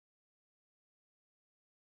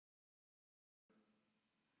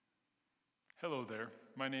Hello there.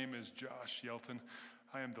 My name is Josh Yelton.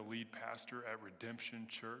 I am the lead pastor at Redemption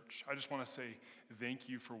Church. I just want to say thank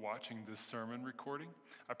you for watching this sermon recording.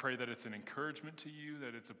 I pray that it's an encouragement to you,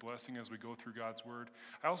 that it's a blessing as we go through God's Word.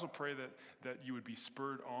 I also pray that you would be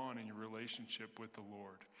spurred on in your relationship with the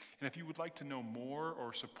Lord. And if you would like to know more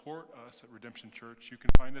or support us at Redemption Church, you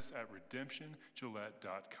can find us at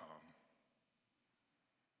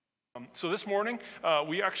redemptiongillette.com. So this morning,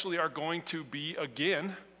 we actually are going to be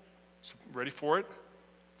again. So ready for it?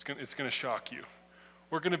 It's going to shock you.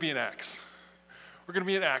 We're going to be in Acts. We're going to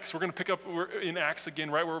be in Acts. We're going to pick up in Acts again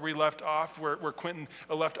right where we left off, where Quentin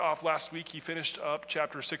left off last week. He finished up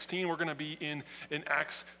chapter 16. We're going to be in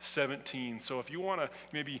Acts 17. So if you want to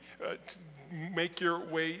maybe make your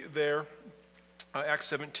way there, Acts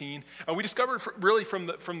 17. We discovered really from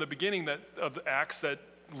the beginning of Acts that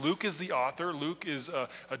Luke is the author. Luke is a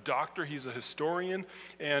doctor. He's a historian,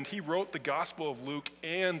 and he wrote the Gospel of Luke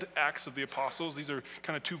and Acts of the Apostles. These are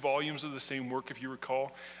kind of two volumes of the same work, if you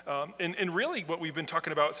recall. And really what we've been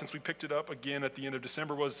talking about since we picked it up again at the end of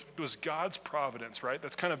December was God's providence, right?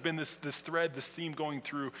 That's kind of been this thread, this theme going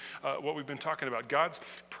through what we've been talking about, God's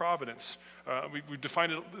providence. We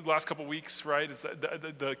defined it the last couple weeks, right? It's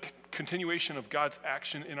the continuation of God's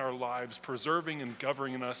action in our lives, preserving and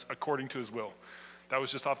governing us according to his will. That was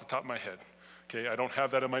just off the top of my head. Okay, I don't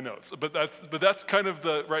have that in my notes, but that's kind of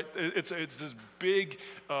the right. It's this big,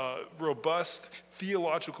 robust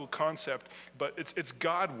theological concept, but it's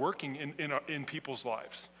God working in people's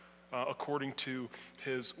lives according to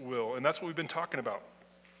His will, and that's what we've been talking about.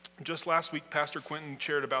 Just last week, Pastor Quentin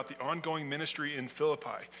shared about the ongoing ministry in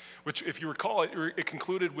Philippi, which, if you recall, it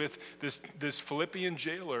concluded with this Philippian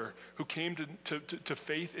jailer who came to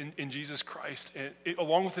faith in Jesus Christ, and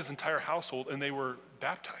along with his entire household, and they were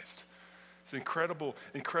baptized. It's an incredible,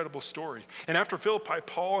 incredible story. And after Philippi,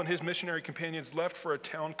 Paul and his missionary companions left for a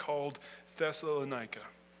town called Thessalonica,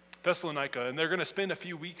 and they're going to spend a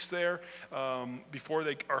few weeks there before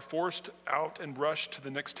they are forced out and rushed to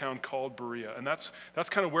the next town called Berea. And that's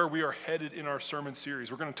kind of where we are headed in our sermon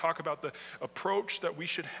series. We're going to talk about the approach that we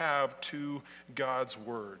should have to God's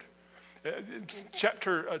Word.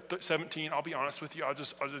 Chapter 17, I'll be honest with you, I'll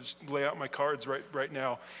just lay out my cards right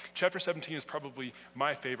now. Chapter 17 is probably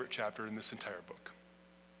my favorite chapter in this entire book.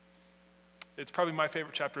 It's probably my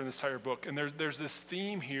favorite chapter in this entire book. And there's this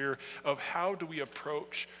theme here of how do we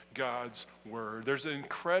approach God's Word. There's an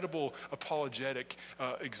incredible apologetic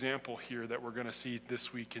example here that we're going to see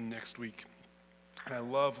this week and next week. And I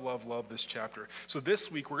love this chapter. So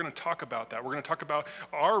this week, we're going to talk about that. We're going to talk about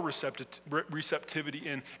our receptivity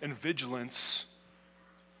and vigilance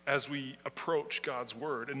as we approach God's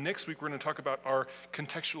Word. And next week, we're going to talk about our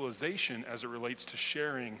contextualization as it relates to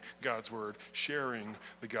sharing God's Word, sharing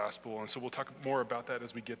the gospel. And so we'll talk more about that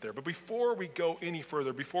as we get there. But before we go any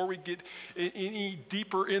further, before we get any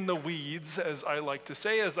deeper in the weeds, as I like to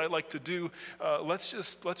say, as I like to do, let's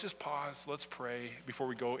just pause, let's pray before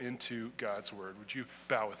we go into God's Word. Would you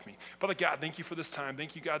bow with me? Father God, thank you for this time.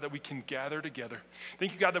 Thank you, God, that we can gather together.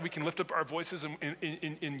 Thank you, God, that we can lift up our voices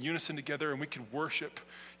in unison together, and we can worship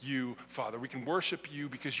you, Father. We can worship you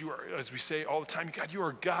because you are, as we say all the time, God, you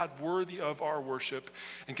are God worthy of our worship.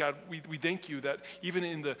 And God, we thank you that even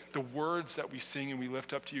in the words that we sing and we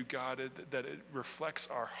lift up to you, God, that it reflects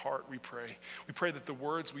our heart, we pray. We pray that the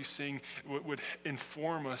words we sing would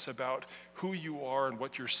inform us about who you are and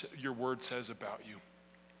what your word says about you.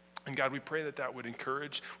 And God, we pray that would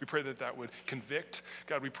encourage. We pray that would convict.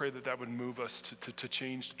 God, we pray that would move us to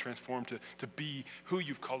change, to transform, to be who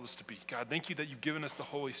you've called us to be. God, thank you that you've given us the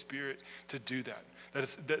Holy Spirit to do that.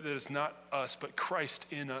 That it's not us, but Christ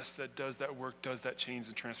in us that does that work, does that change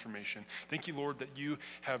and transformation. Thank you, Lord, that you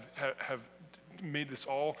have made this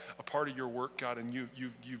all a part of your work, God, and you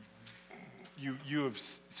have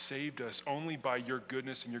saved us only by your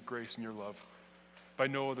goodness and your grace and your love. By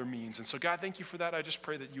no other means. And so, God, thank you for that. I just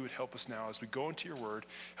pray that you would help us now as we go into your word.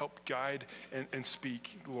 Help guide and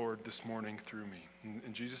speak, Lord, this morning through me.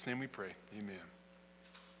 In Jesus' name we pray. Amen.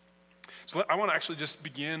 So I want to actually just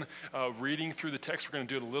begin reading through the text. We're going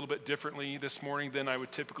to do it a little bit differently this morning than I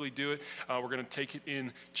would typically do it. We're going to take it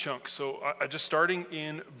in chunks. So just starting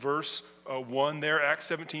in verse 1 there, Acts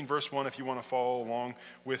 17, verse 1, if you want to follow along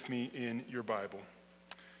with me in your Bible.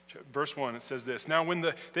 Verse 1, it says this: Now when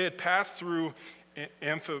they had passed through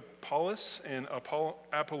Amphipolis and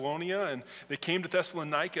Apollonia, and they came to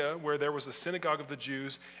Thessalonica, where there was a synagogue of the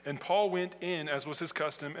Jews, and Paul went in, as was his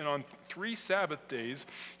custom, and on 3 Sabbath days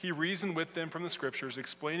he reasoned with them from the Scriptures,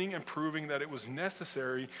 explaining and proving that it was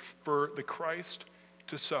necessary for the Christ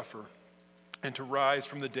to suffer and to rise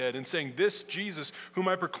from the dead, and saying, "This Jesus, whom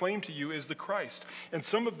I proclaim to you, is the Christ." And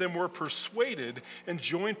some of them were persuaded and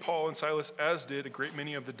joined Paul and Silas, as did a great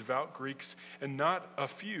many of the devout Greeks, and not a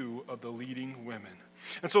few of the leading women.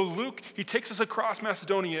 And so Luke, he takes us across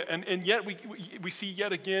Macedonia, and yet we see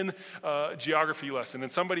yet again a geography lesson.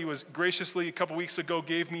 And somebody was graciously a couple weeks ago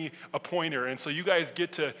gave me a pointer, and so you guys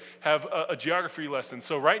get to have a geography lesson.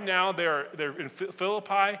 So right now they're in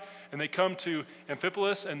Philippi, and they come to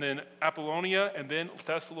Amphipolis, and then Apollonia, and then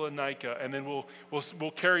Thessalonica, and then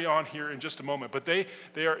we'll carry on here in just a moment. But they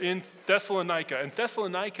are in Thessalonica, and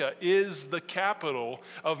Thessalonica is the capital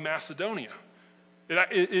of Macedonia.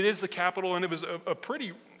 It is the capital, and it was a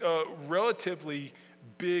pretty relatively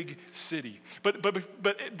big city. But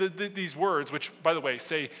these words, which, by the way,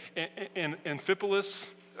 say Amphipolis.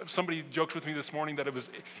 Somebody joked with me this morning that it was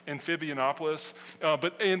Amphibianopolis.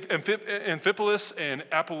 But Amphipolis and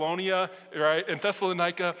Apollonia, right, and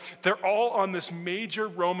Thessalonica, they're all on this major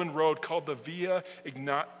Roman road called the Via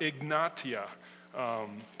Egnatia.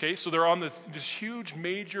 Okay, so they're on this huge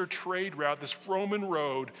major trade route, this Roman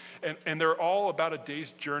road, and they're all about a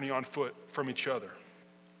day's journey on foot from each other.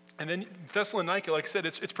 And then Thessalonica, like I said,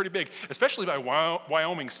 it's pretty big, especially by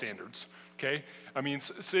Wyoming standards. Okay, I mean,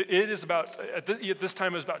 so it is about, at this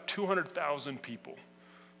time it was about 200,000 people.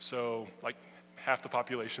 So like half the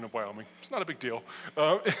population of Wyoming. It's not a big deal.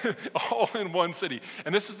 All in one city.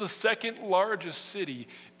 And this is the second largest city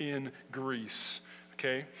in Greece.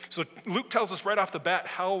 Okay, so Luke tells us right off the bat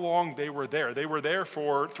how long they were there. They were there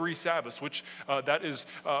for 3 Sabbaths, which that is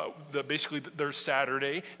basically their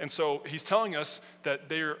Saturday. And so he's telling us that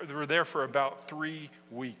they were there for about 3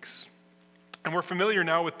 weeks. And we're familiar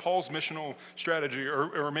now with Paul's missional strategy,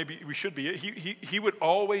 or maybe we should be. He would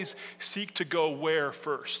always seek to go where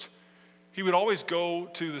first? He would always go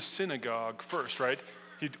to the synagogue first, right?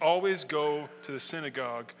 He'd always go to the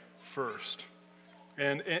synagogue first.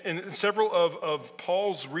 And several of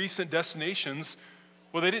Paul's recent destinations,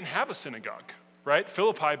 well, they didn't have a synagogue, right?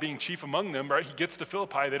 Philippi being chief among them, right? He gets to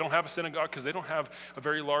Philippi. They don't have a synagogue because they don't have a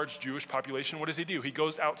very large Jewish population. What does he do? He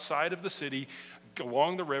goes outside of the city,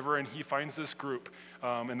 along the river, and he finds this group.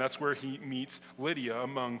 And that's where he meets Lydia,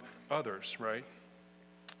 among others, right?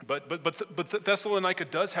 But Thessalonica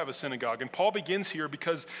does have a synagogue, and Paul begins here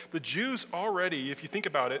because the Jews already, if you think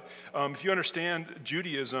about it, if you understand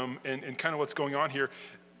Judaism and kind of what's going on here,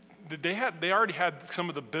 they already had some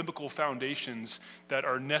of the biblical foundations that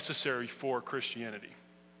are necessary for Christianity,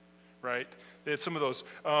 right? They had some of those.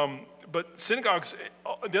 But synagogues,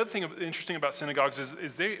 the other thing interesting about synagogues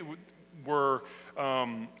is they were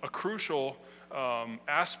a crucial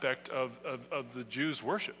aspect of the Jews'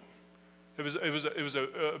 worship. It was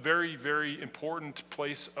a very, very important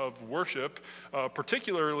place of worship,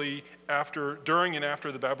 particularly during and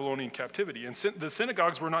after the Babylonian captivity. And the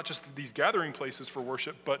synagogues were not just these gathering places for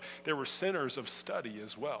worship, but they were centers of study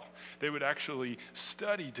as well. They would actually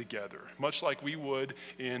study together, much like we would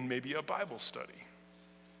in maybe a Bible study.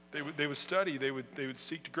 They would study, they would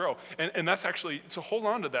seek to grow. And that's actually, so hold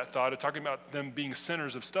on to that thought of talking about them being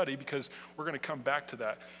centers of study, because we're going to come back to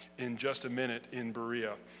that in just a minute in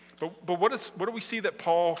Berea. But what do we see that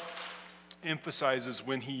Paul emphasizes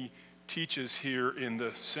when he teaches here in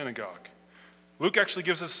the synagogue? Luke actually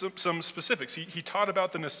gives us some specifics. He taught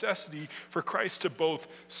about the necessity for Christ to both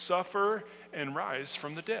suffer and rise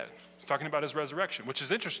from the dead. He's talking about his resurrection, which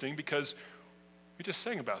is interesting because we just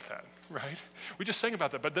sang about that, right? We just sang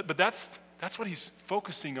about that, but that's what he's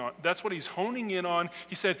focusing on. That's what he's honing in on.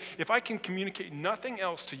 He said, if I can communicate nothing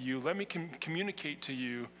else to you, let me communicate to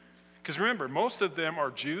you. Because remember, most of them are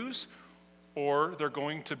Jews, or they're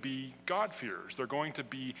going to be God-fearers. They're going to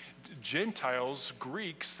be Gentiles,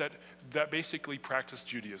 Greeks, that basically practice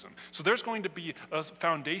Judaism. So there's going to be a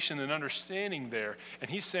foundation and understanding there. And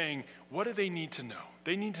he's saying, what do they need to know?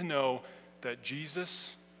 They need to know that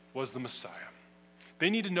Jesus was the Messiah. They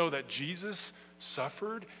need to know that Jesus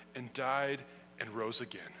suffered and died and rose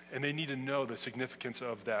again. And they need to know the significance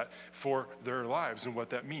of that for their lives and what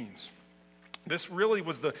that means. This really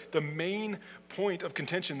was the main point of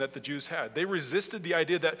contention that the Jews had. They resisted the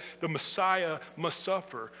idea that the Messiah must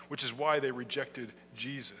suffer, which is why they rejected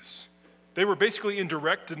Jesus. They were basically in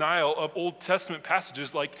direct denial of Old Testament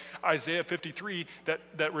passages like Isaiah 53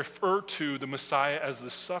 that refer to the Messiah as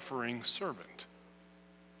the suffering servant.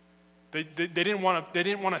 They didn't want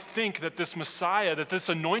to think that this Messiah, that this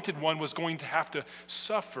anointed one, was going to have to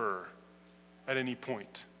suffer at any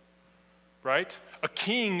point. Right? A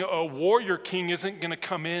king, a warrior king, isn't going to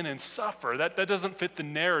come in and suffer. That doesn't fit the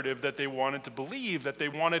narrative that they wanted to believe, that they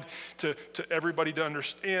wanted to everybody to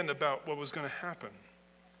understand about what was going to happen.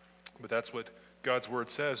 But that's what God's word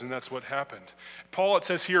says, and that's what happened. Paul, it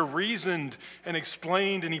says here, reasoned and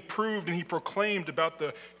explained, and he proved and he proclaimed about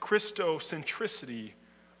the Christocentricity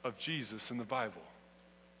of Jesus in the Bible.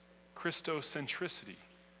 Christocentricity.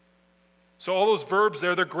 So all those verbs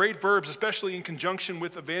there, they're great verbs, especially in conjunction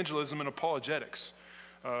with evangelism and apologetics.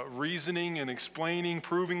 Reasoning and explaining,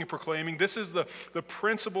 proving and proclaiming. This is the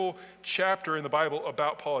principal chapter in the Bible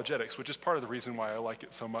about apologetics, which is part of the reason why I like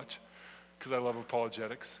it so much, because I love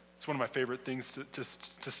apologetics. It's one of my favorite things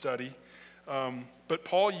to study. But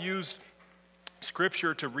Paul used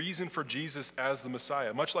Scripture to reason for Jesus as the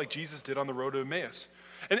Messiah, much like Jesus did on the road to Emmaus.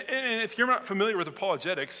 And if you're not familiar with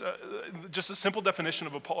apologetics, just a simple definition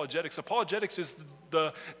of apologetics is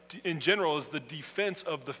in general, is the defense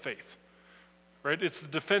of the faith. Right? It's the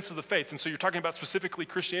defense of the faith. And so you're talking about specifically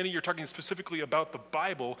Christianity, you're talking specifically about the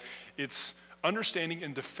Bible. It's understanding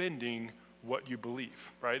and defending what you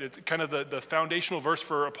believe, right? It's kind of the foundational verse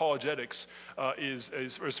for apologetics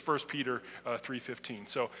is 1 Peter 3:15.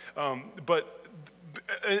 So,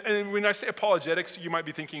 and when I say apologetics, you might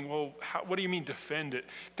be thinking, well, what do you mean defend it?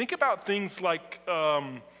 Think about things like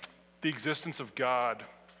the existence of God,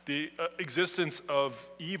 the existence of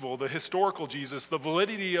evil, the historical Jesus, the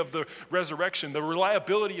validity of the resurrection, the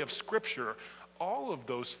reliability of Scripture. All of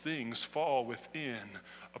those things fall within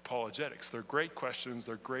apologetics. They're great questions.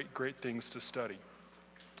 They're great things to study.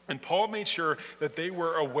 And Paul made sure that they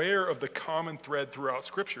were aware of the common thread throughout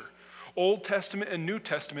Scripture. Old Testament and New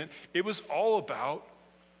Testament, it was all about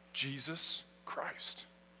Jesus Christ.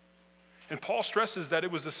 And Paul stresses that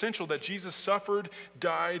it was essential that Jesus suffered,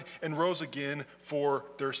 died, and rose again for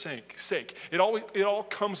their sake. It all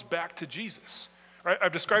comes back to Jesus. Right?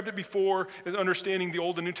 I've described it before as understanding the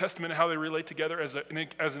Old and New Testament and how they relate together as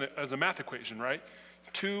a math equation, right?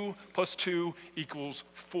 2 + 2 =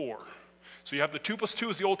 4. So you have the 2 + 2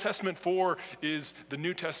 is the Old Testament, 4 is the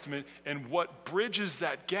New Testament, and what bridges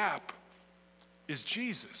that gap is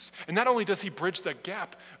Jesus. And not only does he bridge that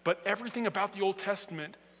gap, but everything about the Old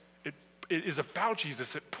Testament, it is about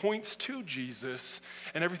Jesus. It points to Jesus,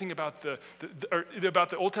 and everything about the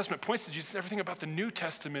Old Testament points to Jesus, and everything about the New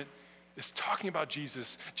Testament is talking about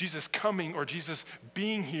Jesus, Jesus coming, or Jesus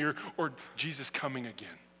being here, or Jesus coming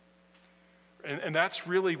again. And that's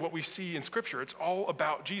really what we see in Scripture. It's all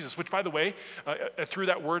about Jesus, which, by the way, I threw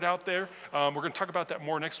that word out there. We're going to talk about that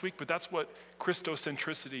more next week, but that's what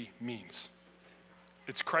Christocentricity means.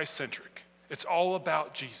 It's Christ-centric. It's all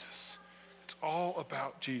about Jesus. It's all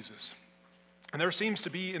about Jesus. And there seems to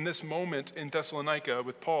be, in this moment in Thessalonica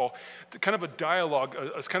with Paul, kind of a dialogue,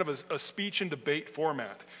 kind of a speech and debate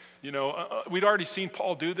format. You know, we'd already seen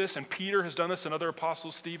Paul do this, and Peter has done this, and other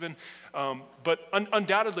apostles, Stephen. But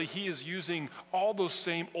undoubtedly, he is using all those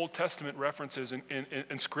same Old Testament references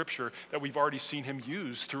in Scripture that we've already seen him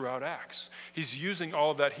use throughout Acts. He's using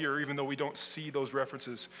all of that here, even though we don't see those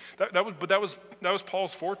references. But that was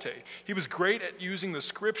Paul's forte. He was great at using the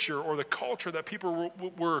Scripture or the culture that people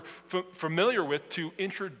were familiar with to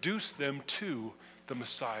introduce them to the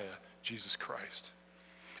Messiah, Jesus Christ.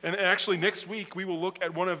 And actually, next week, we will look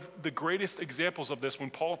at one of the greatest examples of this when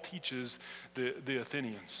Paul teaches the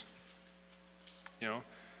Athenians. You know,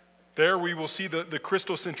 there we will see the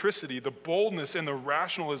Christocentricity, the boldness and the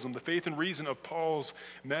rationalism, the faith and reason of Paul's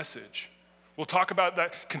message. We'll talk about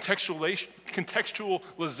that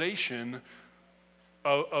contextualization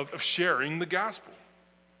of sharing the gospel.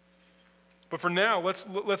 But for now, let's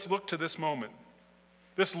look to this moment.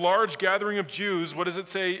 This large gathering of Jews, what does it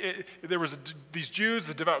say? There was these Jews,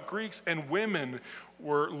 the devout Greeks, and women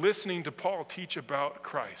were listening to Paul teach about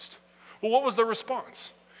Christ. Well, what was their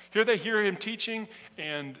response? Here they hear him teaching,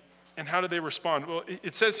 and how did they respond? Well,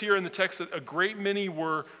 it says here in the text that a great many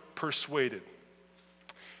were persuaded.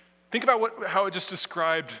 Think about how it just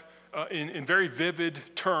described in very vivid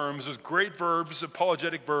terms, with great verbs,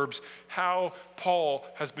 apologetic verbs, how Paul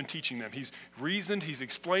has been teaching them. He's reasoned, he's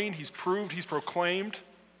explained, he's proved, he's proclaimed.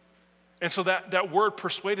 And so that word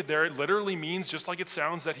persuaded there, it literally means, just like it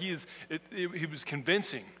sounds, that he was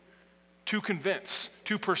convincing, to convince,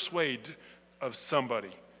 to persuade of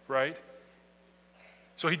somebody, right?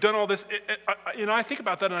 So he'd done all this. I think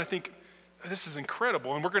about that and I think, this is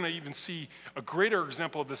incredible. And we're going to even see a greater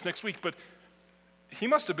example of this next week. But he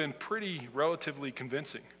must have been pretty relatively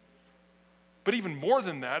convincing. But even more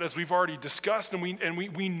than that, as we've already discussed and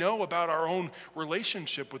we know about our own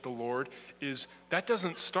relationship with the Lord, is that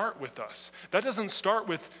doesn't start with us. That doesn't start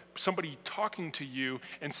with somebody talking to you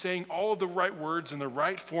and saying all of the right words and the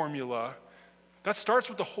right formula. That starts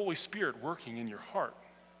with the Holy Spirit working in your heart.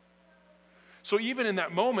 So even in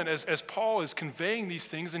that moment, as Paul is conveying these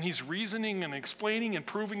things and he's reasoning and explaining and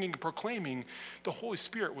proving and proclaiming, the Holy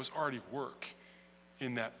Spirit was already at work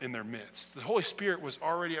in their midst. The Holy Spirit was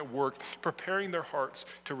already at work preparing their hearts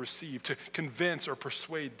to receive, to convince or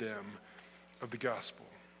persuade them of the gospel.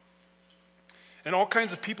 And all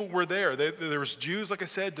kinds of people were there. There was Jews, like I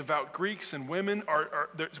said, devout Greeks, and women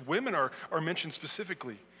are mentioned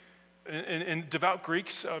specifically. And devout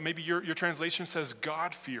Greeks, maybe your translation says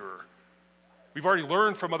God-fearer. We've already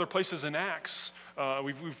learned from other places in Acts,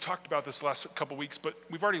 we've talked about this the last couple weeks, but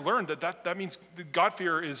we've already learned that means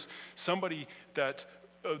God-fearer is somebody that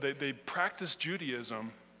they practiced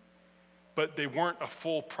Judaism, but they weren't a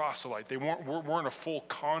full proselyte. They weren't a full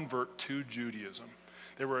convert to Judaism.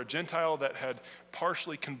 They were a Gentile that had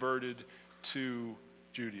partially converted to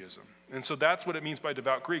Judaism. And so that's what it means by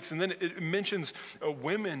devout Greeks. And then it mentions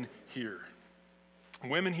women here.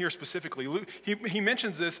 Women here specifically. He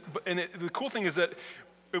mentions this, and the cool thing is that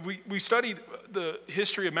if we studied the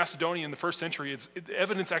history of Macedonia in the first century, the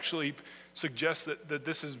evidence actually suggests that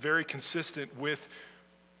this is very consistent with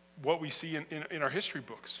what we see in our history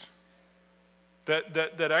books.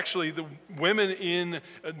 That actually the women in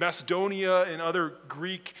Macedonia and other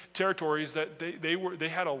Greek territories, that they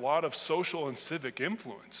had a lot of social and civic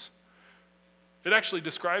influence. It actually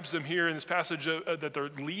describes them here in this passage that they're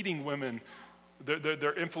leading women,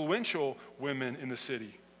 they're influential women in the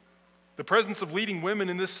city. The presence of leading women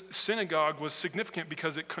in this synagogue was significant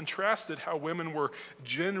because it contrasted how women were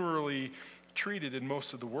generally treated in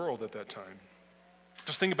most of the world at that time.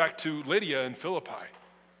 Just think back to Lydia in Philippi.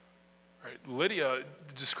 Right? Lydia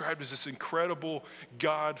described as this incredible,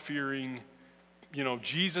 God-fearing,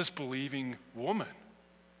 Jesus-believing woman.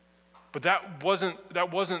 But that wasn't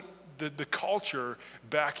the culture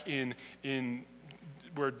back in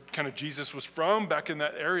where kind of Jesus was from, back in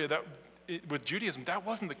that area. With Judaism, that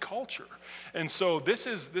wasn't the culture. And so this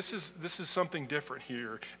is something different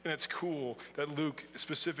here, and it's cool that Luke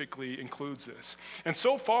specifically includes this. And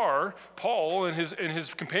so far, Paul and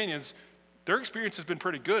his companions, their experience has been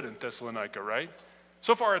pretty good in Thessalonica, right?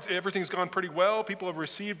 So far, everything's gone pretty well. People have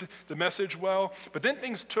received the message well. But then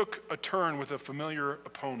things took a turn with a familiar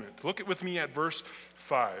opponent. Look with me at verse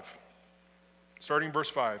 5. Starting verse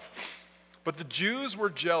 5. But the Jews were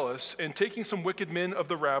jealous, and taking some wicked men of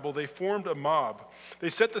the rabble, they formed a mob. They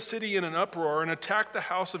set the city in an uproar and attacked the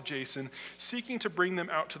house of Jason, seeking to bring them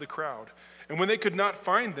out to the crowd. And when they could not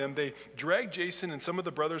find them, they dragged Jason and some of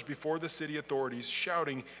the brothers before the city authorities,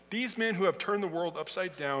 shouting, "These men who have turned the world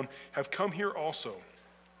upside down have come here also.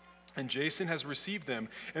 And Jason has received them,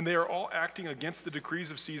 and they are all acting against the decrees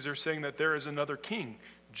of Caesar, saying that there is another king,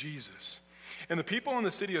 Jesus." And the people in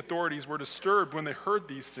the city authorities were disturbed when they heard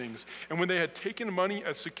these things. And when they had taken money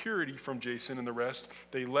as security from Jason and the rest,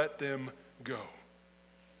 they let them go.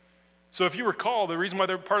 So if you recall,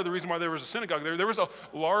 part of the reason why there was a synagogue there was a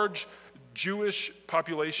large Jewish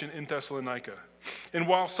population in Thessalonica. And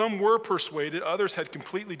while some were persuaded, others had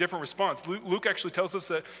completely different response. Luke actually tells us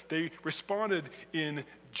that they responded in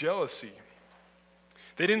jealousy.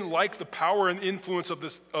 They didn't like the power and influence of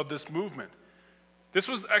this movement. This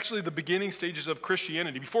was actually the beginning stages of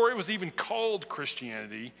Christianity. Before it was even called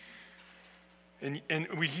Christianity, and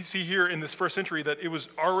we see here in this first century that it was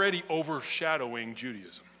already overshadowing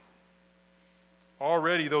Judaism.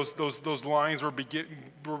 Already those lines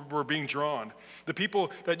were being drawn. The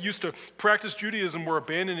people that used to practice Judaism were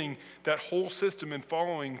abandoning that whole system and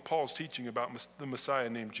following Paul's teaching about the Messiah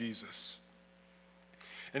named Jesus.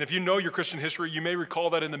 And if you know your Christian history, you may recall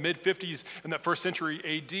that in the mid-50s, in that first century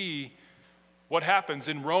AD, what happens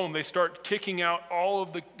in Rome? They start kicking out all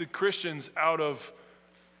of the Christians out of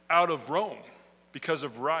Rome because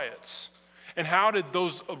of riots. And how did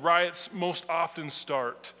those riots most often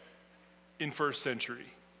start in first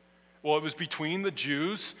century? Well, it was between the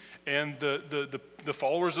Jews and the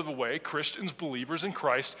followers of the way, Christians, believers in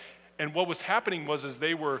Christ. And what was happening was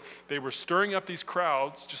they were stirring up these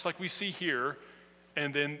crowds, just like we see here.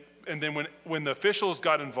 And then when the officials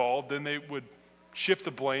got involved, then they would shift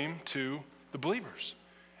the blame to the believers.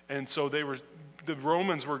 And so the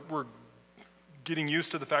Romans were getting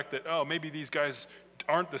used to the fact that, maybe these guys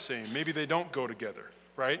aren't the same. Maybe they don't go together,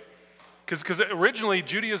 right? Because originally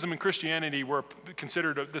Judaism and Christianity were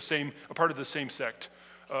considered a part of the same sect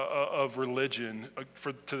of religion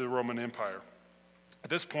to the Roman Empire. At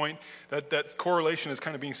this point, that correlation is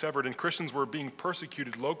kind of being severed, and Christians were being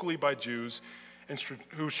persecuted locally by Jews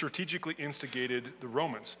who strategically instigated the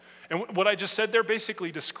Romans. And what I just said there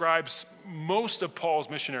basically describes most of Paul's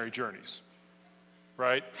missionary journeys,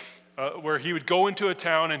 right? Where he would go into a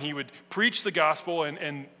town and he would preach the gospel,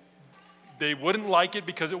 and they wouldn't like it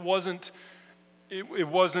because it wasn't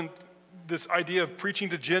this idea of preaching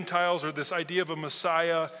to Gentiles or this idea of a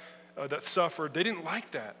Messiah that suffered. They didn't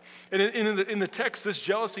like that. And in the text, this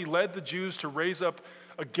jealousy led the Jews to raise up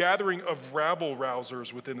a gathering of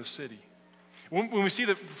rabble-rousers within the city. When we see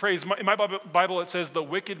the phrase, in my Bible it says the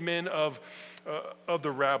wicked men of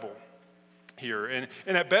the rabble here. And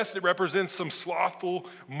at best it represents some slothful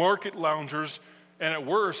market loungers, and at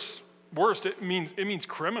worst it means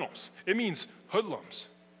criminals. It means hoodlums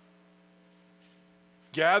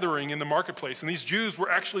gathering in the marketplace. And these Jews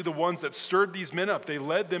were actually the ones that stirred these men up. They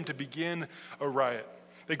led them to begin a riot.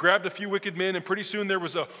 They grabbed a few wicked men, and pretty soon there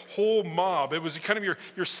was a whole mob. It was kind of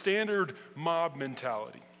your standard mob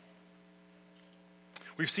mentality.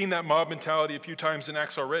 We've seen that mob mentality a few times in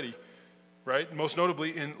Acts already, right? Most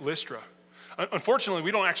notably in Lystra. Unfortunately,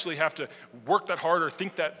 we don't actually have to work that hard or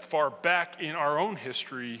think that far back in our own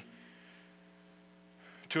history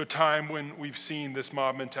to a time when we've seen this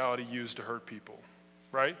mob mentality used to hurt people,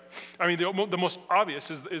 right? I mean, the most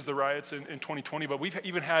obvious is the riots in 2020, but we've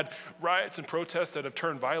even had riots and protests that have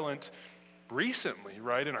turned violent recently,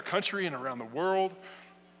 right, in our country and around the world.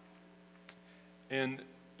 And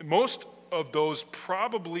most of those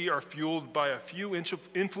probably are fueled by a few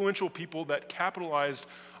influential people that capitalized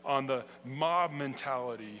on the mob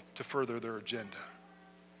mentality to further their agenda.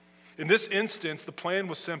 In this instance, the plan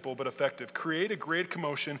was simple but effective. Create a great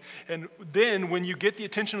commotion, and then when you get the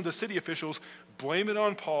attention of the city officials, blame it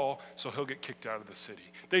on Paul so he'll get kicked out of the city.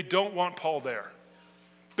 They don't want Paul there.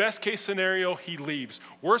 Best case scenario, he leaves.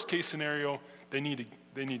 Worst case scenario, they need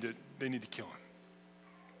to kill him.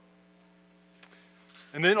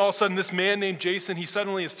 And then all of a sudden, this man named Jason, he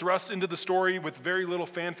suddenly is thrust into the story with very little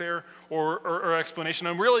fanfare or explanation.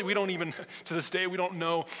 And really, we don't even, to this day, we don't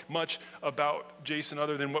know much about Jason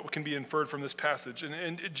other than what can be inferred from this passage.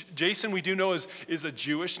 And Jason, we do know, is a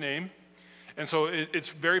Jewish name. And so it's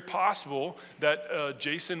very possible that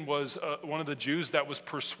Jason was one of the Jews that was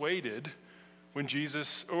persuaded when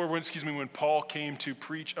Paul came to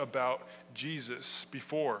preach about Jesus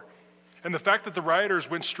before. And the fact that the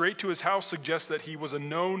rioters went straight to his house suggests that he was a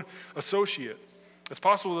known associate. It's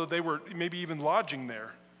possible that they were maybe even lodging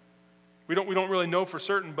there. We don't really know for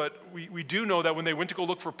certain, but we do know that when they went to go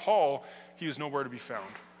look for Paul, he was nowhere to be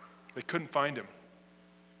found. They couldn't find him.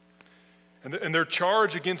 And their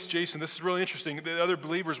charge against Jason, this is really interesting, the other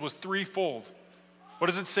believers, was threefold. What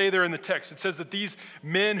does it say there in the text? It says that these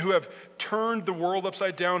men who have turned the world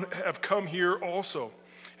upside down have come here also.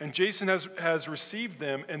 And Jason has received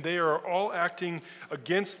them, and they are all acting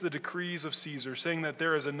against the decrees of Caesar, saying that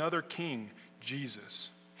there is another king, Jesus.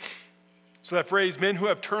 So that phrase, men who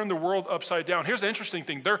have turned the world upside down. Here's the interesting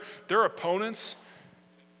thing. Their opponents,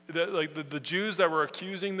 the Jews that were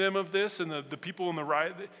accusing them of this and the people in the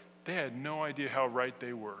riot, they had no idea how right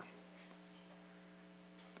they were.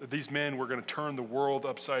 That these men were going to turn the world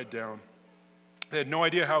upside down. They had no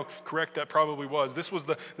idea how correct that probably was. This was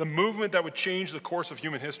the movement that would change the course of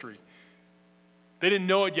human history. They didn't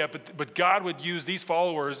know it yet, but God would use these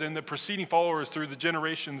followers and the preceding followers through the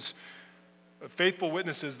generations, faithful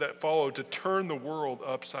witnesses that followed, to turn the world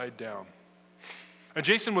upside down. And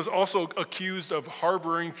Jason was also accused of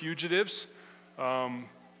harboring fugitives. But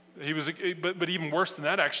even worse than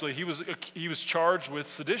that, actually, he was charged with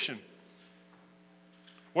sedition.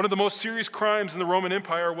 One of the most serious crimes in the Roman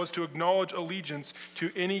Empire was to acknowledge allegiance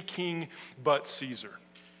to any king but Caesar.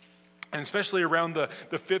 And especially around the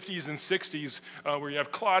 50s and 60s, where you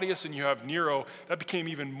have Claudius and you have Nero, that became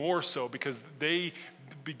even more so because they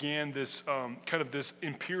began this this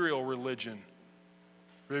imperial religion.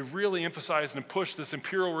 They really emphasized and pushed this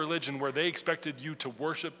imperial religion where they expected you to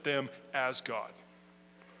worship them as God.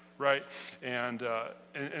 Right? And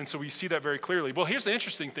so we see that very clearly. Well, here's the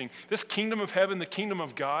interesting thing. This kingdom of heaven, the kingdom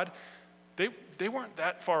of God, they weren't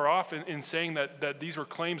that far off in saying that these were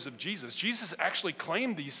claims of Jesus. Jesus actually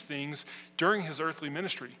claimed these things during his earthly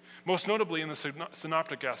ministry, most notably in the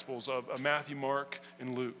synoptic gospels of Matthew, Mark,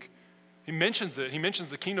 and Luke. He mentions it. He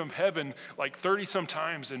mentions the kingdom of heaven like 30-some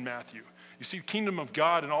times in Matthew. You see the kingdom of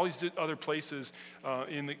God in all these other places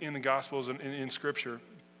in the gospels and in Scripture.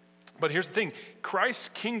 But here's the thing, Christ's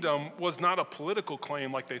kingdom was not a political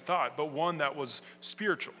claim like they thought, but one that was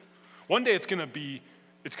spiritual. One day it's going to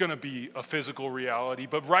be a physical reality,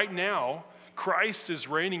 but right now, Christ is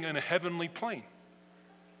reigning in a heavenly plane,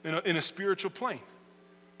 in a spiritual plane.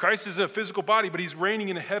 Christ is a physical body, but he's reigning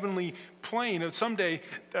in a heavenly plane, and someday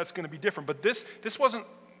that's going to be different. But this wasn't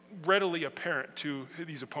readily apparent to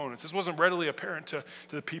these opponents. This wasn't readily apparent to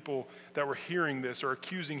the people that were hearing this or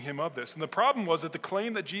accusing him of this. And the problem was that the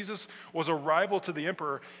claim that Jesus was a rival to the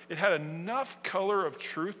emperor, it had enough color of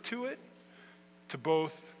truth to it to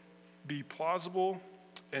both be plausible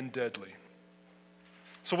and deadly.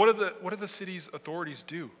 So what did the city's authorities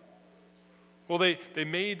do? Well, they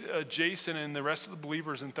made Jason and the rest of the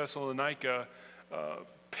believers in Thessalonica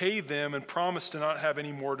pay them and promise to not have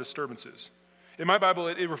any more disturbances. In my Bible,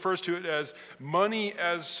 it refers to it as money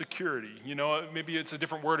as security. You know, maybe it's a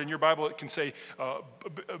different word. In your Bible, it can say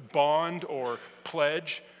bond or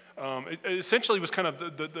pledge. It essentially was kind of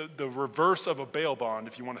the reverse of a bail bond,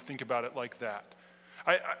 if you want to think about it like that.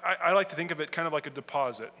 I like to think of it kind of like a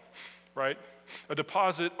deposit, right? A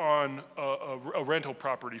deposit on a rental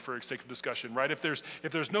property, for sake of discussion, right? If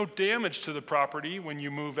there's no damage to the property when you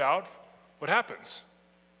move out, what happens?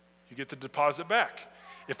 You get the deposit back.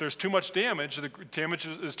 If there's too much damage, the damage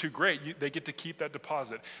is too great, they get to keep that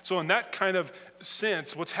deposit. So in that kind of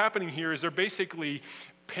sense, what's happening here is they're basically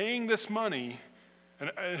paying this money,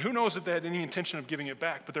 and who knows if they had any intention of giving it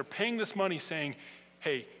back, but they're paying this money saying,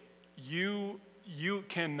 hey, you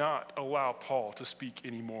cannot allow Paul to speak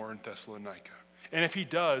anymore in Thessalonica. And if he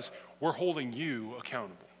does, we're holding you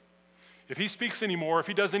accountable. If he speaks anymore, if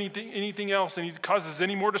he does anything else and he causes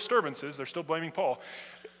any more disturbances, they're still blaming Paul.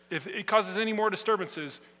 If it causes any more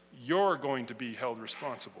disturbances, you're going to be held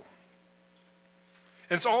responsible.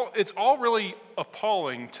 And it's all really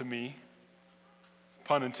appalling to me,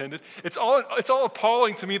 pun intended. It's all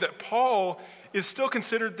appalling to me that Paul is still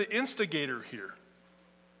considered the instigator here.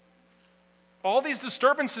 All these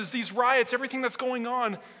disturbances, these riots, everything that's going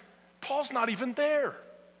on, Paul's not even there.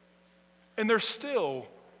 And they're still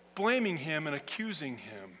blaming him and accusing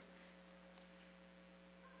him.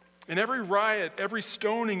 In every riot, every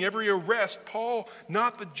stoning, every arrest, Paul,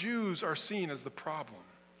 not the Jews, are seen as the problem.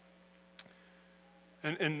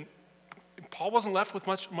 And Paul wasn't left with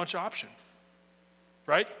much option,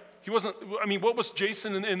 right? What was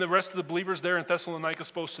Jason and the rest of the believers there in Thessalonica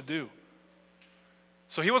supposed to do?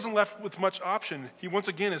 So he wasn't left with much option. He once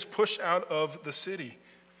again is pushed out of the city.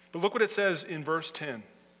 But look what it says in verse 10.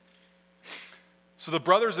 So the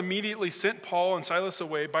brothers immediately sent Paul and Silas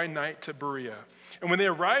away by night to Berea. And when they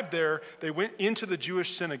arrived there, they went into the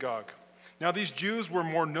Jewish synagogue. Now these Jews were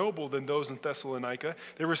more noble than those in Thessalonica.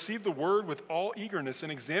 They received the word with all eagerness,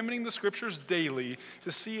 and examining the scriptures daily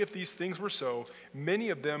to see if these things were so, many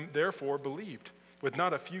of them therefore believed, with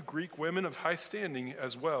not a few Greek women of high standing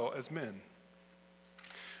as well as men.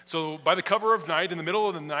 So by the cover of night, in the middle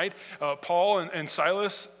of the night, Paul and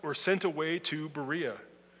Silas were sent away to Berea.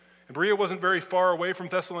 And Berea wasn't very far away from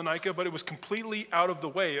Thessalonica, but it was completely out of the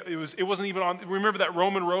way. It wasn't even on, remember that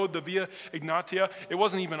Roman road, the Via Egnatia? It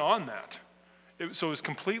wasn't even on that. So it was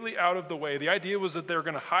completely out of the way. The idea was that they were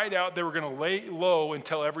going to hide out, they were going to lay low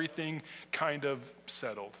until everything kind of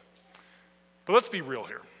settled. But let's be real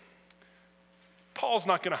here. Paul's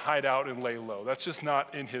not going to hide out and lay low. That's just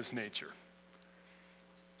not in his nature.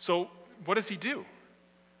 So what does he do?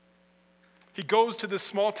 He goes to this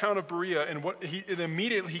small town of Berea, and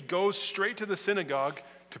immediately he goes straight to the synagogue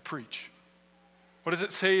to preach. What does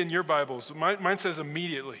it say in your Bibles? Mine says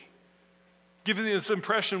immediately. Giving this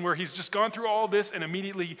impression where he's just gone through all this, and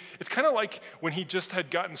immediately, it's kind of like when he just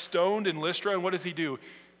had gotten stoned in Lystra, and what does he do?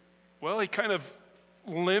 Well, he kind of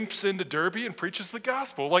limps into Derbe and preaches the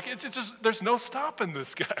gospel. Like, it's just, there's no stopping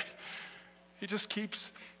this guy. He just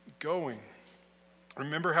keeps going.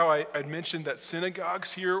 Remember how I'd mentioned that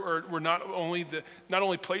synagogues here were not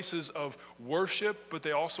only places of worship, but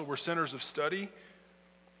they also were centers of study?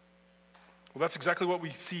 Well, that's exactly what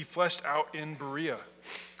we see fleshed out in Berea.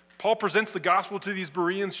 Paul presents the gospel to these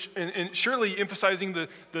Bereans, and surely emphasizing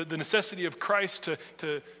the necessity of Christ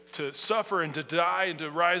to suffer and to die and to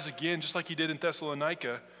rise again, just like he did in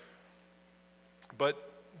Thessalonica. But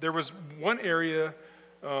there was one area...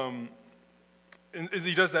 And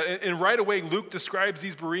he does that. And right away, Luke describes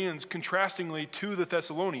these Bereans contrastingly to the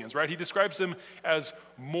Thessalonians, right? He describes them as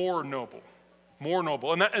more noble. More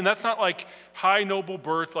noble. And that's not like high noble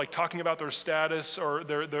birth, like talking about their status or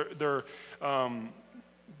their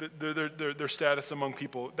status among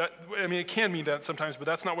people. It can mean that sometimes, but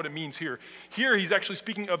that's not what it means here. Here, he's actually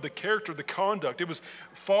speaking of the character, the conduct. It was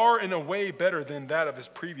far and away better than that of his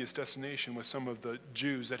previous destination with some of the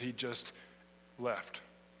Jews that he just left.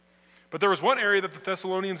 But there was one area that the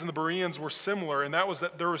Thessalonians and the Bereans were similar, and that was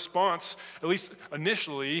that their response, at least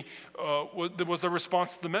initially, was their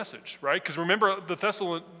response to the message, right? Because remember, the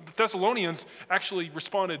Thessalonians actually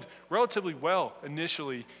responded relatively well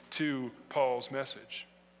initially to Paul's message.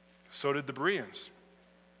 So did the Bereans.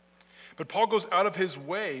 But Paul goes out of his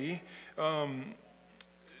way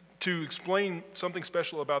to explain something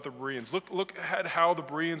special about the Bereans. Look at how the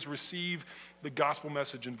Bereans receive the gospel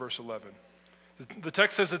message in verse 11. The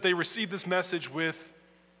text says that they received this message with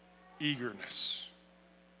eagerness.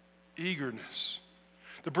 Eagerness.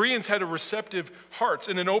 The Bereans had a receptive hearts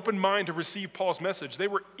and an open mind to receive Paul's message. They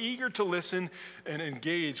were eager to listen and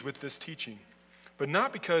engage with this teaching, but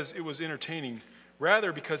not because it was entertaining,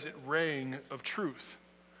 rather because it rang of truth.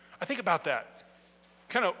 I think about that.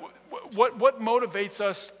 Kind of what motivates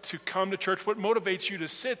us to come to church? What motivates you to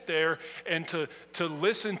sit there and to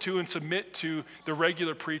listen to and submit to the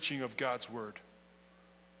regular preaching of God's word?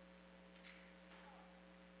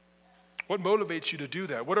 What motivates you to do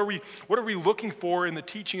that? What are we looking for in the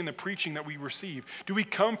teaching and the preaching that we receive? Do we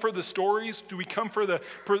come for the stories? Do we come for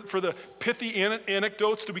the pithy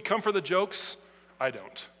anecdotes? Do we come for the jokes? I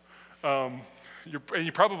don't. And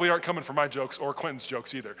you probably aren't coming for my jokes or Quentin's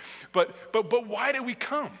jokes either. But why do we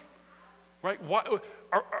come? Right? Why,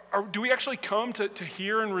 do we actually come to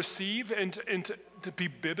hear and receive and to be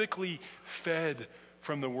biblically fed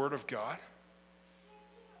from the Word of God?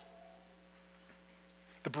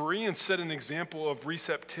 The Bereans set an example of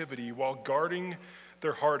receptivity while guarding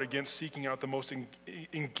their heart against seeking out the most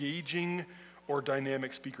engaging or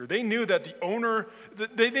dynamic speaker. They knew that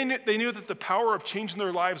they knew that the power of changing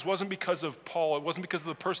their lives wasn't because of Paul. It wasn't because of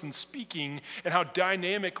the person speaking and how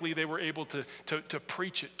dynamically they were able to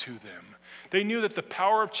preach it to them. They knew that the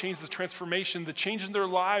power of change, the transformation, the change in their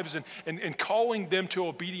lives and calling them to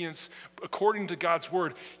obedience according to God's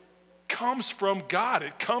word comes from God.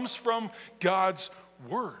 It comes from God's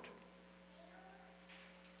word.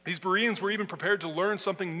 These Bereans were even prepared to learn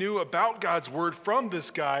something new about God's word from this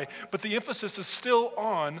guy, but the emphasis is still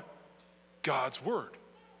on God's word.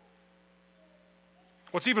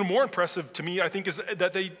 What's even more impressive to me, I think, is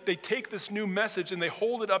that they take this new message and they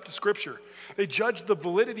hold it up to Scripture. They judge the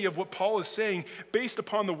validity of what Paul is saying based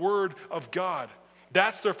upon the word of God.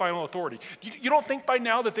 That's their final authority. You don't think by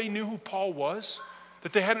now that they knew who Paul was?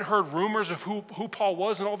 That they hadn't heard rumors of who Paul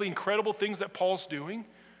was and all the incredible things that Paul's doing?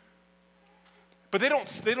 But they don't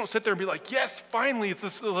sit there and be like, yes, finally, it's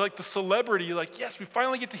this, like the celebrity, like, yes, we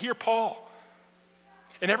finally get to hear Paul.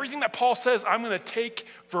 And everything that Paul says, I'm going to take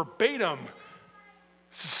verbatim.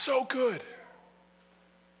 This is so good.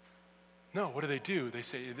 No, what do? They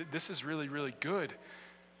say, this is really, really good.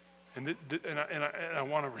 And I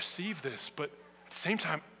want to receive this, but at the same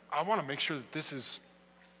time, I want to make sure that this is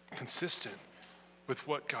consistent with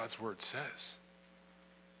what God's word says.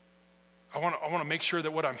 I want to make sure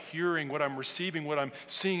that what I'm hearing, what I'm receiving, what I'm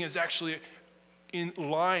seeing is actually in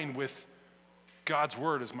line with God's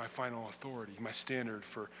word as my final authority, my standard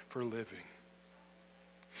for living.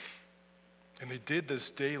 And they did this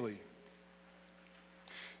daily.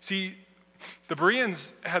 See, the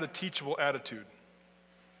Bereans had a teachable attitude.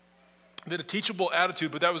 They had a teachable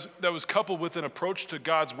attitude, but that was coupled with an approach to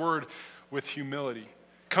God's word with humility.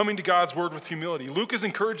 Coming to God's word with humility. Luke is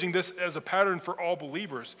encouraging this as a pattern for all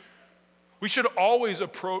believers. We should always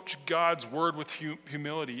approach God's word with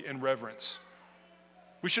humility and reverence.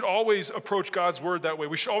 We should always approach God's word that way.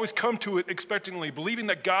 We should always come to it expectantly, believing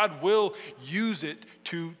that God will use it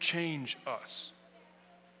to change us.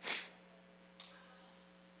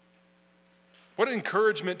 What an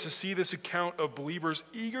encouragement to see this account of believers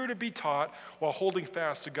eager to be taught while holding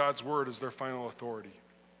fast to God's word as their final authority.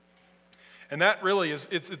 And that really is,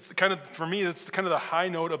 it's kind of, for me, it's kind of the high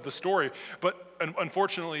note of the story. But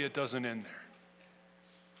unfortunately, it doesn't end there.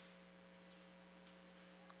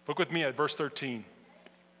 Look with me at verse 13.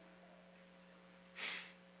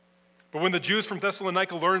 But when the Jews from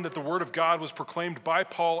Thessalonica learned that the word of God was proclaimed by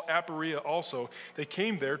Paul at Berea also, they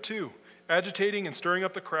came there too, agitating and stirring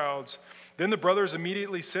up the crowds. Then the brothers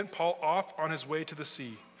immediately sent Paul off on his way to the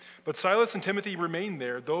sea. But Silas and Timothy remained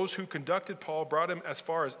there. Those who conducted Paul brought him as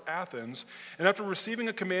far as Athens, and after receiving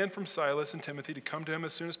a command from Silas and Timothy to come to him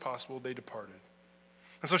as soon as possible, they departed.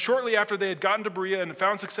 And so shortly after they had gotten to Berea and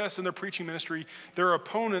found success in their preaching ministry, their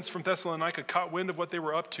opponents from Thessalonica caught wind of what they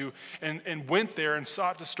were up to and went there and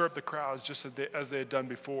sought to stir up the crowds just as they had done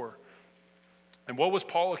before. And what was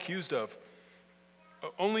Paul accused of?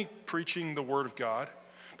 Only preaching the word of God.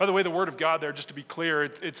 By the way, the word of God there, just to be clear,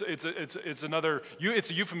 it's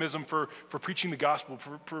a euphemism for preaching the gospel,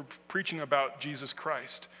 for preaching about Jesus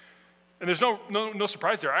Christ. And there's no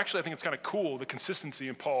surprise there. Actually, I think it's kind of cool, the consistency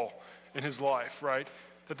in Paul in his life, right?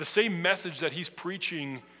 That the same message that he's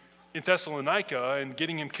preaching in Thessalonica and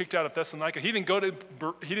getting him kicked out of Thessalonica, he didn't go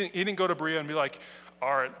to Berea and be like,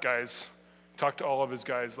 all right, guys, talk to all of his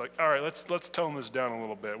guys, like, all right, let's tone this down a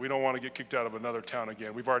little bit. We don't want to get kicked out of another town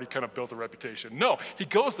again. We've already kind of built a reputation. No, he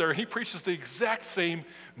goes there and he preaches the exact same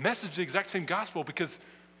message, the exact same gospel, because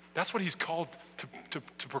that's what he's called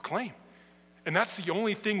to proclaim. And that's the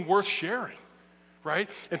only thing worth sharing, right?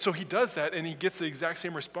 And so he does that and he gets the exact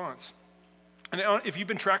same response. And if you've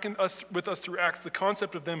been tracking with us through Acts, the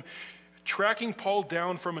concept of them tracking Paul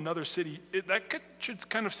down from another city, should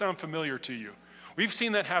kind of sound familiar to you. We've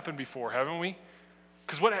seen that happen before, haven't we?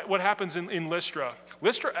 Because what happens in Lystra?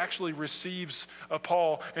 Lystra actually receives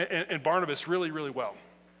Paul and Barnabas really, really well,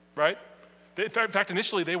 right? In fact,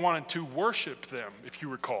 initially they wanted to worship them, if you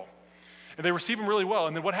recall. And they receive him really well.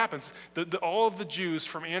 And then what happens? All of the Jews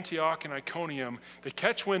from Antioch and Iconium, they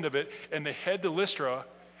catch wind of it, and they head to Lystra,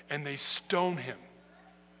 and they stone him.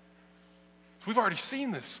 We've already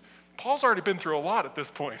seen this. Paul's already been through a lot at this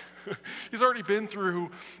point. He's already been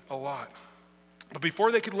through a lot. But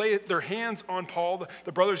before they could lay their hands on Paul,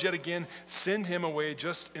 the brothers yet again send him away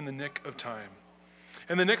just in the nick of time.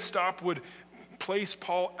 And the next stop would place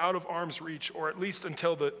Paul out of arm's reach, or at least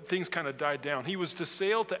until the things kind of died down. He was to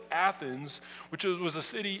sail to Athens, which was a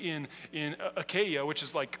city in Achaia, which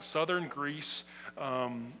is like southern Greece.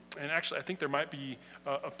 And actually, I think there might be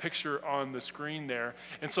a picture on the screen there.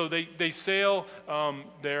 And so they sail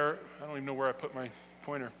there. I don't even know where I put my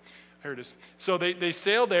pointer. Here it is. So they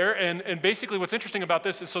sail there, and basically what's interesting about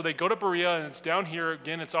this is, so they go to Berea, and it's down here.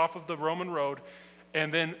 Again, it's off of the Roman road.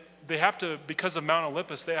 And then they have to, because of Mount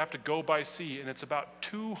Olympus, they have to go by sea, and it's about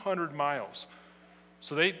 200 miles.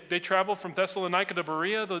 So they travel from Thessalonica to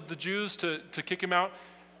Berea, the Jews, to kick him out.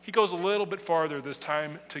 He goes a little bit farther this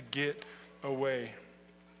time to get away.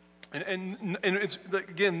 And it's,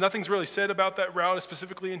 again, nothing's really said about that route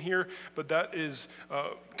specifically in here, but that is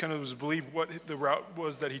kind of was believed what the route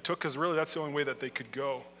was that he took, because really that's the only way that they could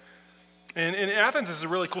go. And Athens is a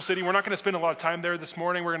really cool city. We're not going to spend a lot of time there this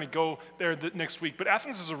morning. We're going to go there next week. But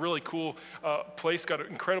Athens is a really cool place, got an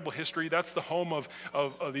incredible history. That's the home of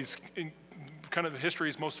these kind of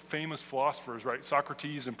history's most famous philosophers, right?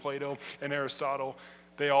 Socrates and Plato and Aristotle.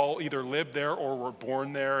 They all either lived there or were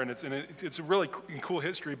born there, and it's a really cool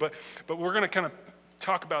history. But we're going to kind of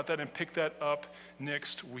talk about that and pick that up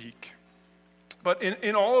next week. But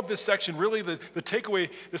in all of this section, really the takeaway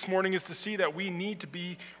this morning is to see that we need to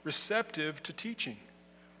be receptive to teaching.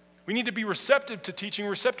 We need to be receptive to teaching,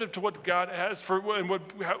 receptive to what God has and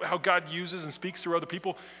how God uses and speaks through other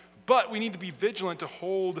people. But we need to be vigilant to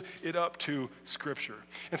hold it up to Scripture.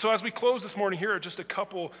 And so as we close this morning, here are just a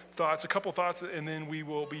couple thoughts, and then we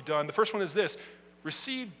will be done. The first one is this: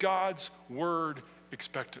 receive God's word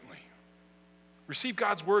expectantly. Receive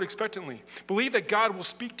God's word expectantly. Believe that God will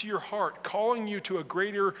speak to your heart, calling you to a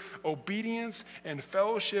greater obedience and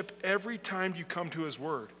fellowship every time you come to his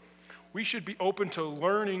word. We should be open to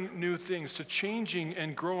learning new things, to changing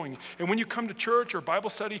and growing. And when you come to church or Bible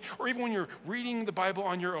study, or even when you're reading the Bible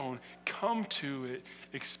on your own, come to it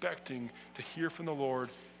expecting to hear from the Lord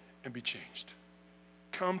and be changed.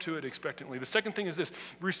 Come to it expectantly. The second thing is this: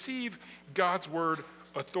 receive God's word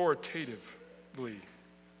authoritatively.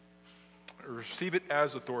 Receive it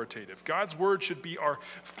as authoritative. God's word should be our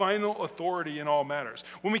final authority in all matters.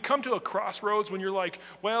 When we come to a crossroads, when you're like,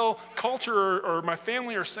 well, culture or my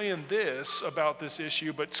family are saying this about this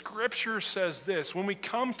issue, but Scripture says this. When we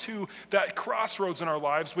come to that crossroads in our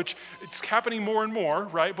lives, which it's happening more and more,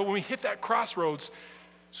 right? But when we hit that crossroads,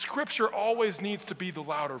 Scripture always needs to be the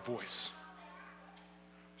louder voice.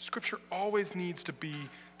 Scripture always needs to be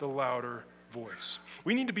the louder voice.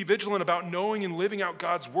 We need to be vigilant about knowing and living out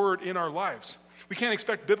God's word in our lives. We can't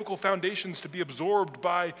expect biblical foundations to be absorbed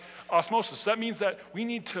by osmosis. That means that we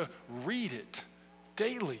need to read it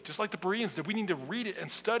daily, just like the Bereans did. We need to read it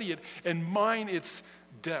and study it and mine its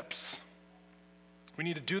depths. We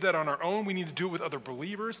need to do that on our own. We need to do it with other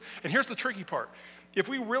believers. And here's the tricky part. If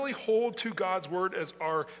we really hold to God's word as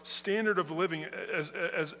our standard of living, as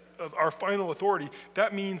of our final authority,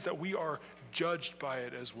 that means that we are judged by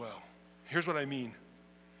it as well. Here's what I mean.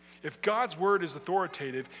 If God's word is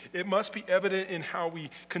authoritative, it must be evident in how we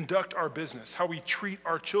conduct our business, how we treat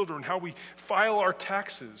our children, how we file our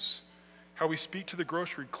taxes, how we speak to the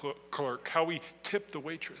grocery clerk, how we tip the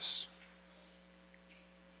waitress.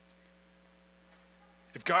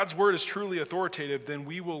 If God's word is truly authoritative, then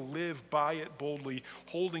we will live by it boldly,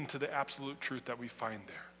 holding to the absolute truth that we find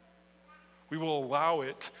there. We will allow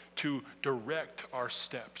it to direct our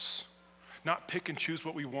steps. Not pick and choose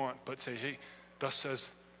what we want, but say, hey, thus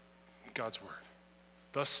says God's word.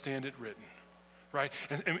 Thus stand it written, right?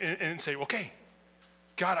 And say, okay,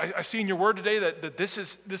 God, I see in your word today that this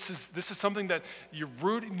is something that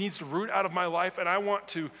needs to root out of my life, and I want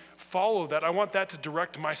to follow that. I want that to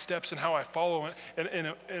direct my steps and how I follow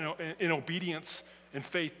it in obedience and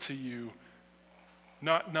faith to you,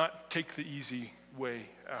 not take the easy way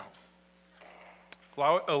out.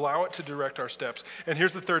 Allow it to direct our steps. And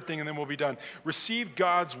here's the third thing, and then we'll be done. Receive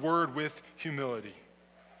God's word with humility.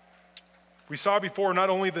 We saw before not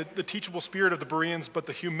only the teachable spirit of the Bereans, but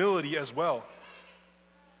the humility as well.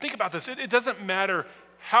 Think about this. It doesn't matter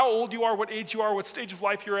how old you are, what age you are, what stage of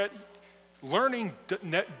life you're at. Learning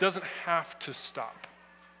doesn't have to stop.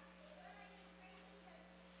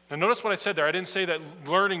 Now notice what I said there. I didn't say that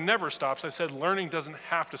learning never stops. I said learning doesn't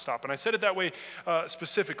have to stop. And I said it that way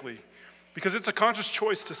specifically. because it's a conscious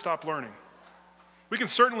choice to stop learning. We can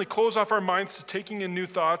certainly close off our minds to taking in new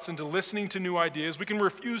thoughts and to listening to new ideas. We can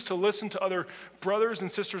refuse to listen to other brothers and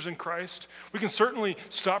sisters in Christ. We can certainly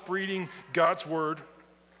stop reading God's word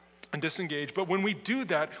and disengage. But when we do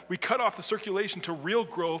that, we cut off the circulation to real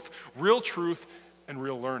growth, real truth, and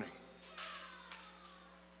real learning.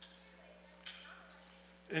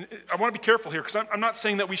 And I want to be careful here, because I'm not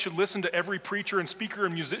saying that we should listen to every preacher and speaker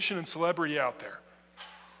and musician and celebrity out there.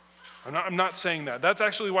 I'm not saying that. That's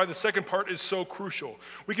actually why the second part is so crucial.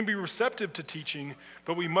 We can be receptive to teaching,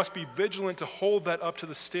 but we must be vigilant to hold that up to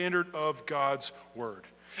the standard of God's word.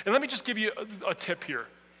 And let me just give you a tip here.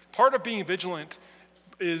 Part of being vigilant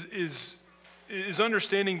is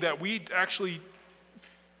understanding that we actually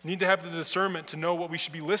need to have the discernment to know what we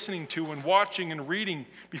should be listening to and watching and reading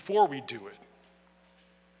before we do it.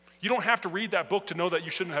 You don't have to read that book to know that you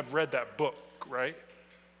shouldn't have read that book, right?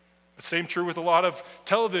 The same true with a lot of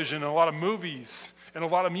television and a lot of movies and a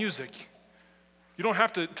lot of music. You don't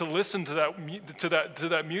have to listen to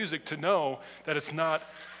that music to know that it's not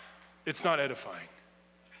edifying.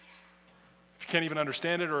 If you can't even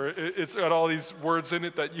understand it, or it's got all these words in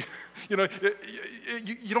it that you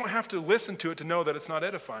don't have to listen to it to know that it's not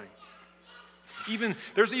edifying.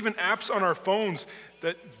 There's even apps on our phones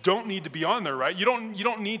that don't need to be on there, right? You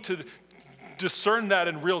don't need to discern that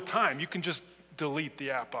in real time. You can just delete the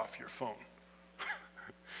app off your phone.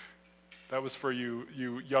 That was for you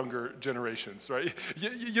younger generations, right?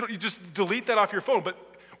 You just delete that off your phone. But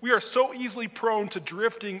we are so easily prone to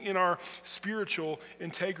drifting in our spiritual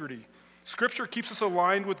integrity. Scripture keeps us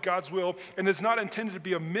aligned with God's will and is not intended to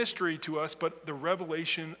be a mystery to us, but the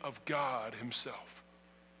revelation of God himself.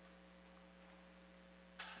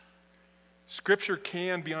 Scripture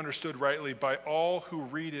can be understood rightly by all who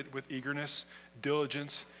read it with eagerness,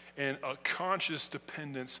 diligence, and a conscious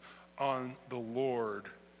dependence on the Lord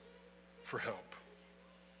for help.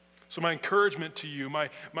 So my encouragement to you, my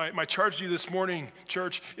charge to you this morning,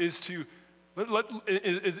 church, is to,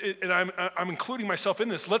 and I'm including myself in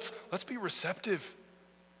this, let's be receptive.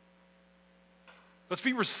 Let's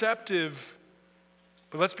be receptive,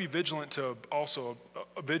 but let's be vigilant to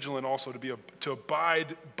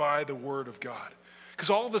abide by the word of God. Because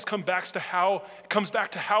all of this comes back to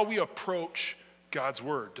how we approach God's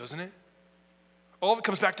word, doesn't it? All of it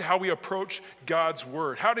comes back to how we approach God's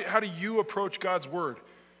word. How do you approach God's word?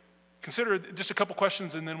 Consider just a couple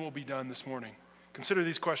questions and then we'll be done this morning. Consider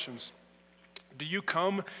these questions. Do you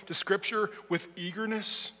come to Scripture with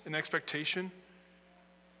eagerness and expectation?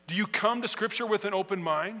 Do you come to Scripture with an open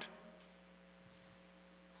mind?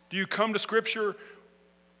 Do you come to Scripture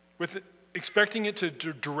with expecting it to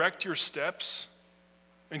direct your steps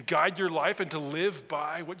and guide your life and to live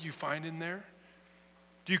by what you find in there?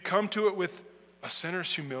 Do you come to it with a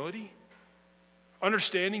sinner's humility?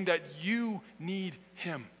 Understanding that you need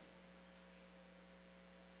him.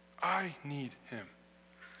 I need him.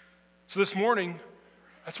 So this morning,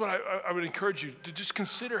 that's what I would encourage you to just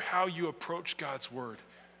consider how you approach God's word.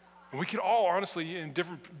 And we can all, honestly, in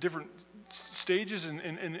different stages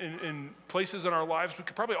and places in our lives, we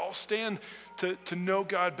could probably all stand to know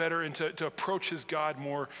God better and to approach his God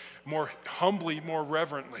more humbly, more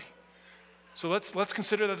reverently. So let's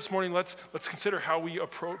consider that this morning. Let's consider how we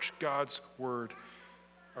approach God's word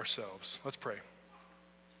ourselves. Let's pray.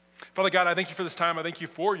 Father God, I thank you for this time. I thank you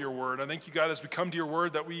for your word. I thank you, God, as we come to your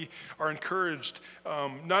word, that we are encouraged,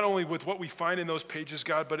 not only with what we find in those pages,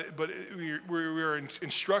 God, but we are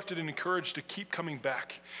instructed and encouraged to keep coming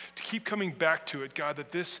back to it, God,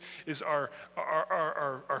 that this is our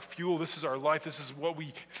fuel, this is our life, this is what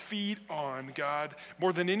we feed on, God.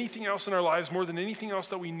 More than anything else in our lives, more than anything else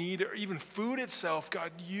that we need, or even food itself,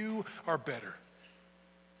 God, you are better.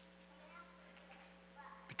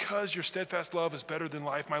 Because your steadfast love is better than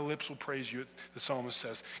life, my lips will praise you, the psalmist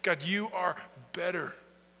says. God, you are better,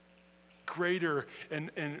 greater, and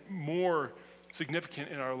more significant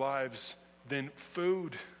in our lives than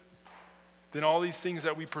food, than all these things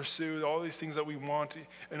that we pursue, all these things that we want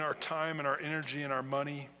in our time and our energy and our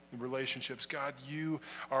money and relationships. God, you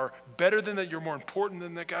are better than that. You're more important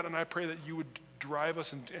than that, God, and I pray that you would drive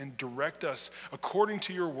us and direct us according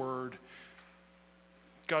to your word,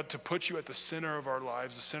 God, to put you at the center of our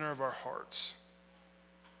lives, the center of our hearts,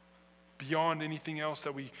 beyond anything else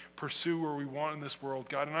that we pursue or we want in this world,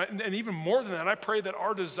 God. And even more than that, I pray that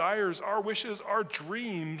our desires, our wishes, our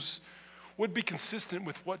dreams would be consistent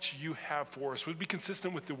with what you have for us, would be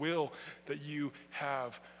consistent with the will that you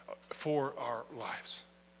have for our lives.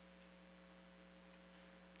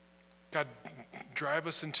 God, drive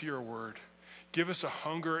us into your word. Give us a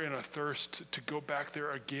hunger and a thirst to go back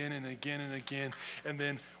there again and again and again, and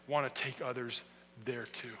then want to take others there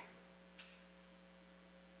too.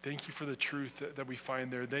 Thank you for the truth that we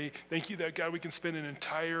find there. Thank you that, God, we can spend an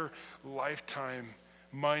entire lifetime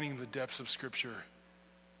mining the depths of Scripture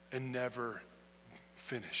and never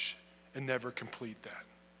finish and never complete that.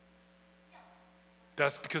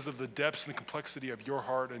 That's because of the depths and the complexity of your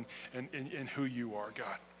heart and who you are,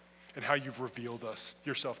 God, and how you've revealed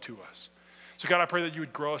yourself to us. So God, I pray that you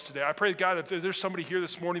would grow us today. I pray, God, that if there's somebody here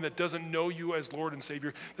this morning that doesn't know you as Lord and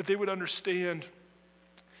Savior, that they would understand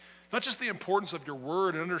not just the importance of your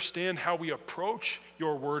word and understand how we approach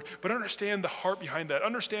your word, but understand the heart behind that.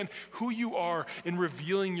 Understand who you are in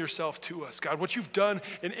revealing yourself to us. God, what you've done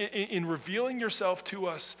in revealing yourself to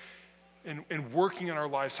us and working in our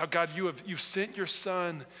lives. How, God, you've sent your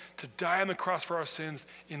Son to die on the cross for our sins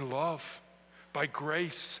in love, by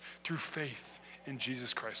grace, through faith in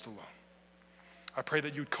Jesus Christ alone. I pray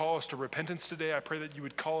that you would call us to repentance today. I pray that you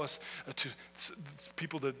would call us to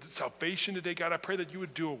people to salvation today. God, I pray that you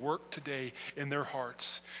would do a work today in their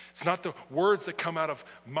hearts. It's not the words that come out of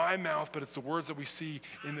my mouth, but it's the words that we see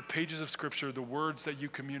in the pages of Scripture, the words that you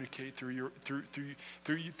communicate through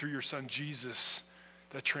your Son, Jesus,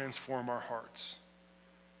 that transform our hearts.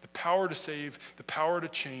 The power to save, the power to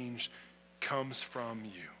change comes from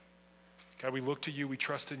you. God, we look to you, we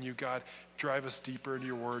trust in you. God, drive us deeper into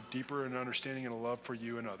your word, deeper in understanding and a love for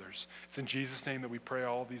you and others. It's in Jesus' name that we pray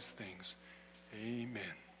all these things. Amen.